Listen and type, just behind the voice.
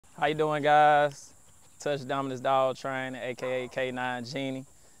How you doing, guys? Touch Dominance Dog Training, aka K9 Genie.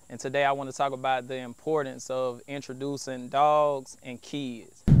 And today I want to talk about the importance of introducing dogs and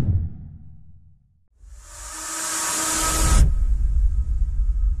kids.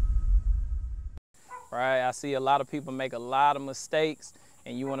 Right, I see a lot of people make a lot of mistakes,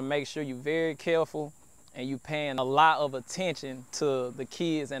 and you want to make sure you're very careful and you paying a lot of attention to the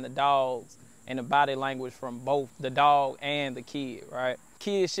kids and the dogs and the body language from both the dog and the kid, right?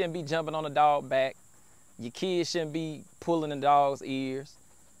 Kids shouldn't be jumping on the dog back. Your kids shouldn't be pulling the dog's ears.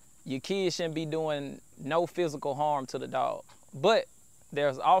 Your kids shouldn't be doing no physical harm to the dog. But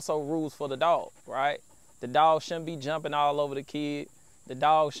there's also rules for the dog, right? The dog shouldn't be jumping all over the kid. The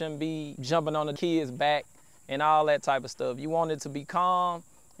dog shouldn't be jumping on the kid's back and all that type of stuff. You want it to be calm,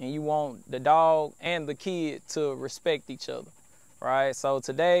 and you want the dog and the kid to respect each other, right? So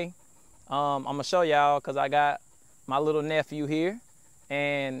today, I'm gonna show y'all, because I got my little nephew here,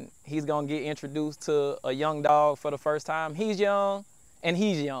 and he's gonna get introduced to a young dog for the first time. He's young, and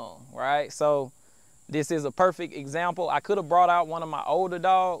he's young, right? So this is a perfect example. I could have brought out one of my older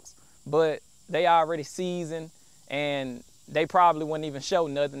dogs, but they already seasoned, and they probably wouldn't even show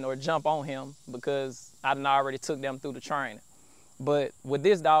nothing or jump on him because I done already took them through the training. But with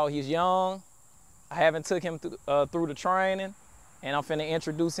this dog, he's young. I haven't took him through the training, and I'm finna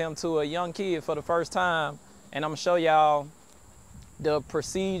introduce him to a young kid for the first time, and I'm gonna show y'all the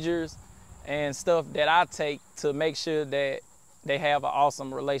procedures and stuff that I take to make sure that they have an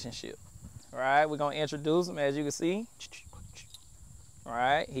awesome relationship. All right, we're gonna introduce him, as you can see. All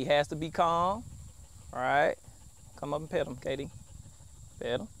right, he has to be calm. All right, come up and pet him, Katie.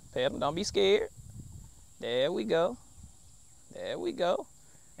 Pet him, don't be scared. There we go. There we go.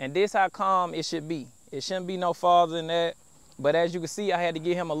 And this how calm it should be. It shouldn't be no farther than that. But as you can see, I had to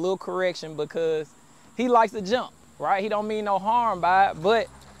give him a little correction because he likes to jump, right? He don't mean no harm by it, but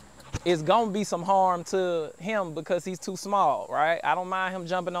it's gonna be some harm to him because he's too small, right? I don't mind him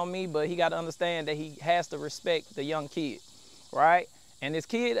jumping on me, but he gotta understand that he has to respect the young kid, right? And this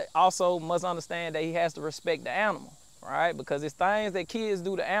kid also must understand that he has to respect the animal, right? Because it's things that kids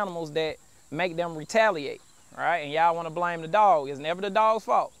do to animals that make them retaliate, right? And y'all wanna blame the dog. It's never the dog's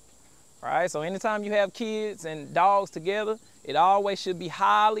fault, right? So anytime you have kids and dogs together, it always should be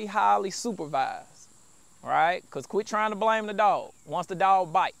highly, highly supervised, right? Because quit trying to blame the dog once the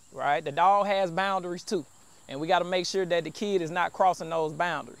dog bite, right? The dog has boundaries too. And we gotta make sure that the kid is not crossing those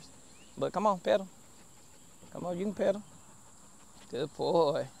boundaries. But come on, pet him. Come on, you can pet him. Good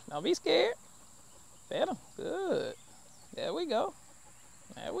boy. Don't be scared. Pet him. Good. There we go.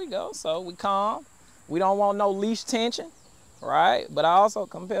 There we go. So we calm. We don't want no leash tension, right? But I also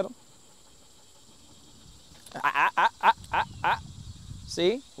come pet him.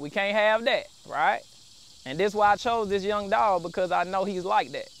 See, we can't have that, right? And this is why I chose this young dog, because I know he's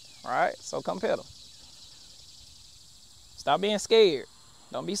like that, right? So come pet him. Stop being scared.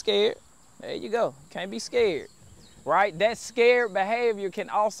 Don't be scared. There you go. Can't be scared, right? That scared behavior can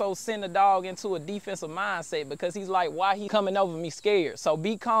also send the dog into a defensive mindset because he's like, why he coming over me scared? So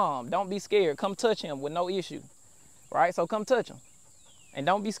be calm. Don't be scared. Come touch him with no issue, right? So come touch him. And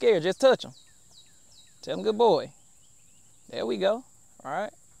don't be scared. Just touch him. Tell him good boy. There we go. All right.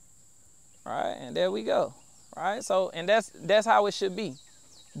 All right. And there we go. All right. So, and that's how it should be.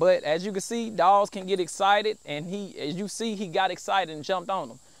 But as you can see, dogs can get excited, and as you see, he got excited and jumped on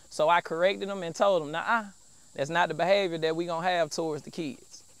them. So I corrected him and told him, nah, that's not the behavior that we gonna have towards the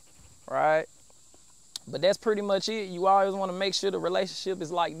kids, right? But that's pretty much it. You always wanna make sure the relationship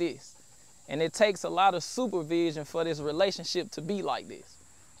is like this. And it takes a lot of supervision for this relationship to be like this,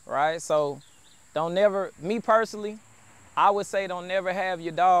 right? So don't never, me personally, I would say don't never have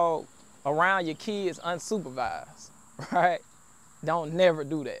your dog around your kids unsupervised, right? Don't never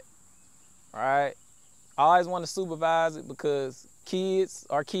do that, right? I always want to supervise it because kids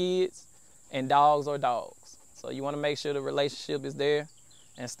are kids and dogs are dogs. So you want to make sure the relationship is there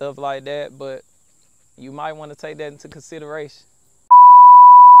and stuff like that, but you might want to take that into consideration.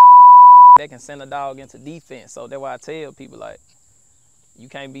 That can send a dog into defense. So that's why I tell people, like, you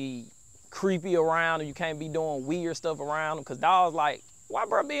can't be creepy around him, you can't be doing weird stuff around him, because dogs like, why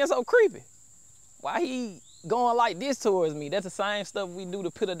bro being so creepy? Why he going like this towards me? That's the same stuff we do to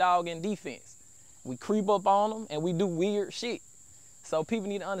put a dog in defense. We creep up on them and we do weird shit. So people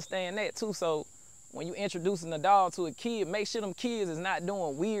need to understand that too. So when you introducing a dog to a kid, make sure them kids is not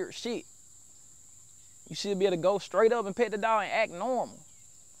doing weird shit. You should be able to go straight up and pet the dog and act normal,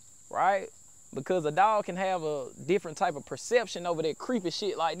 right? Because a dog can have a different type of perception over that creepy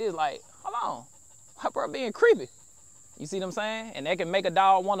shit like this. Like, hold on, why bro being creepy? You see what I'm saying? And that can make a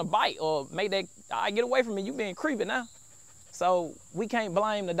dog want to bite or make that, get away from me, you being creepy now. So we can't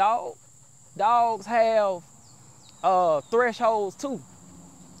blame the dog. Dogs have thresholds too,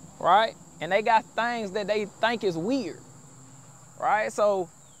 right? And they got things that they think is weird, right? So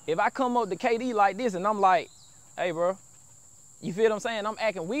if I come up to KD like this and I'm like, hey, bro, you feel what I'm saying? I'm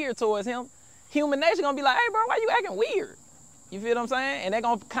acting weird towards him. Human nature gonna be like, hey, bro, why you acting weird? You feel what I'm saying? And they're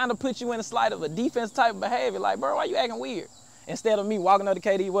gonna kind of put you in a slight of a defense type of behavior, like, bro, why you acting weird? Instead of me walking up to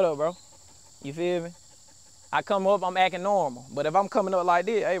KD, what up, bro? You feel me? I come up, I'm acting normal. But if I'm coming up like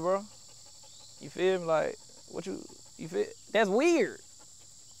this, hey, bro, you feel me? Like, what you feel? That's weird.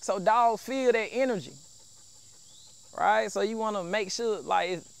 So dogs feel that energy, right? So you wanna make sure,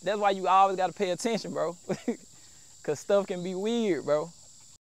 like, that's why you always gotta pay attention, bro. Cause stuff can be weird, bro.